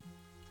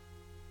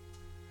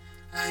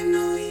I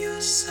know your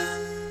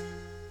son.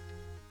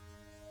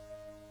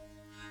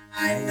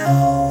 I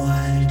know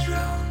I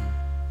drown,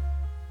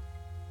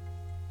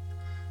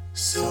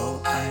 so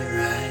I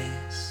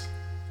rise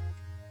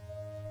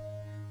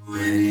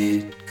when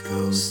it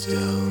goes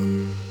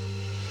down.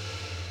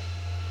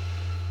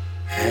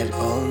 Had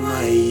all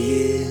my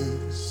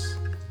years,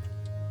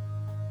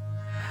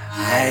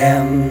 I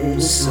am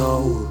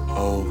so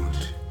old,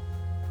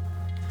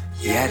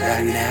 yet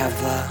I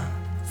never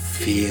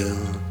feel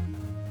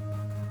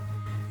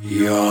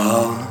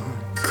your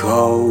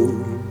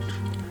cold.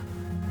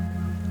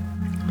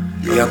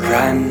 Your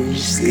crunched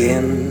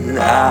skin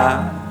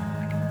are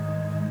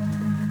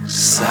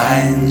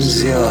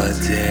signs you're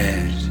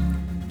dead.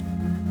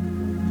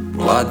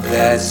 What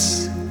that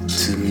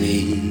to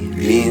me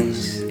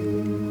means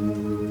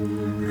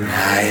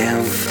I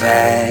am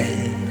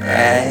fake.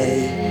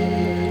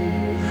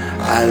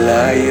 I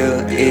lure you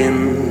in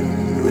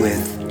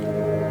with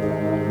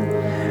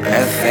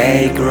a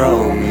fake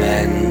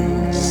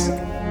romance,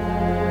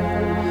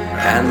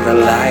 and the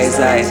lies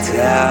I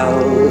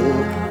tell,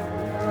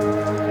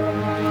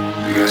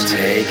 you're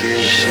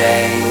taking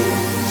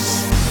chains.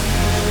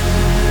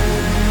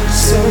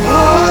 So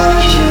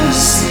what you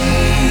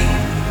see,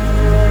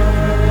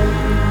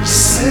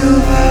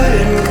 silver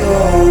and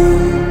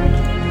gold.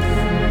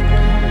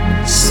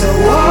 So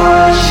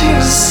what you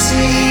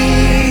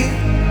see,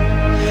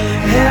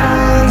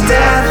 and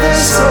death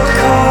is so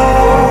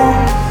cold.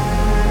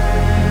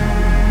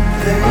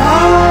 The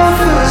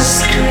mother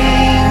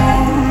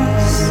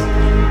screams,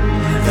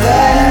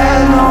 there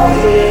are no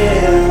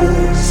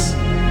ears,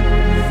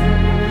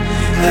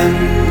 and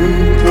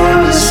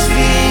promise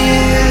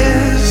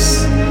fears,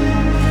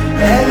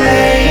 and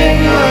lay in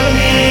your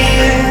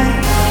ear.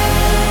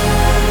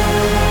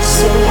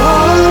 So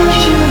what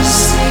you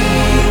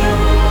see,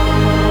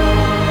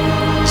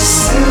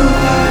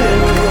 silver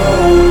and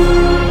gold.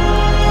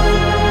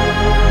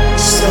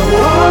 So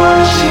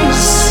what you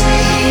see,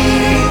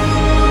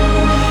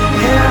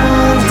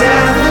 and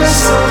death is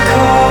so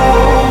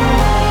cold.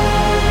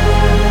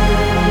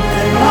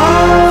 And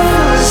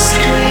mother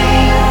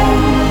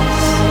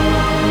screams,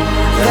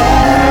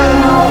 there are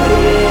no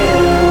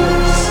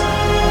ears,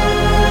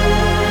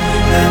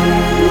 and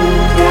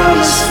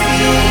promise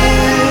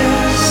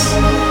fears,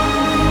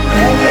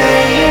 and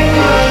lay in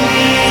your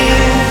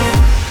ear.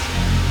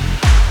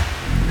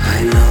 I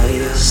know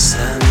your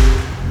son.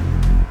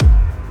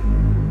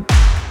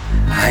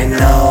 I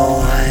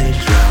know I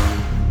drown,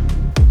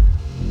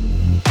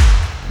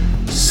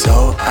 so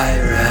I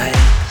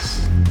rise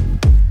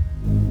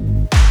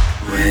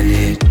when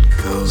it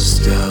goes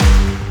down.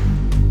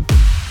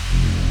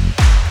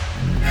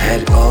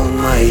 Had all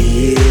my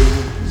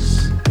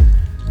years,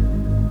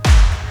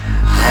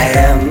 I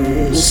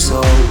am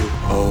so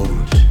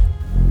old,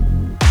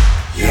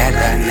 yet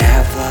I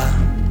never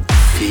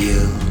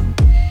feel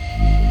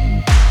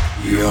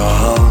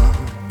your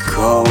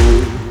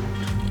cold.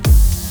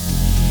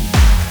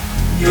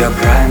 Your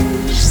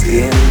crunched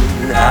skin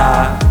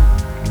are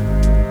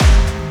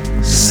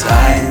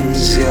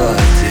signs you're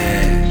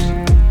dead.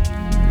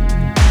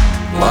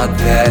 What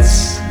that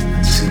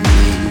to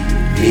me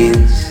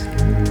means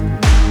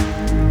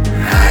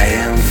I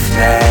am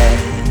fake.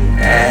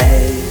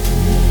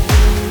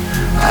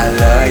 I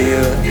lure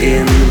you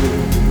in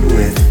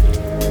with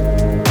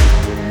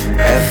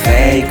a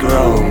fake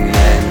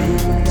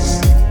romance,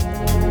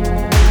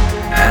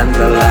 and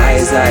the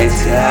lies I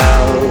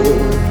tell,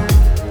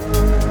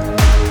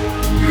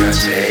 you're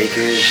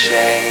taking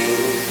shame.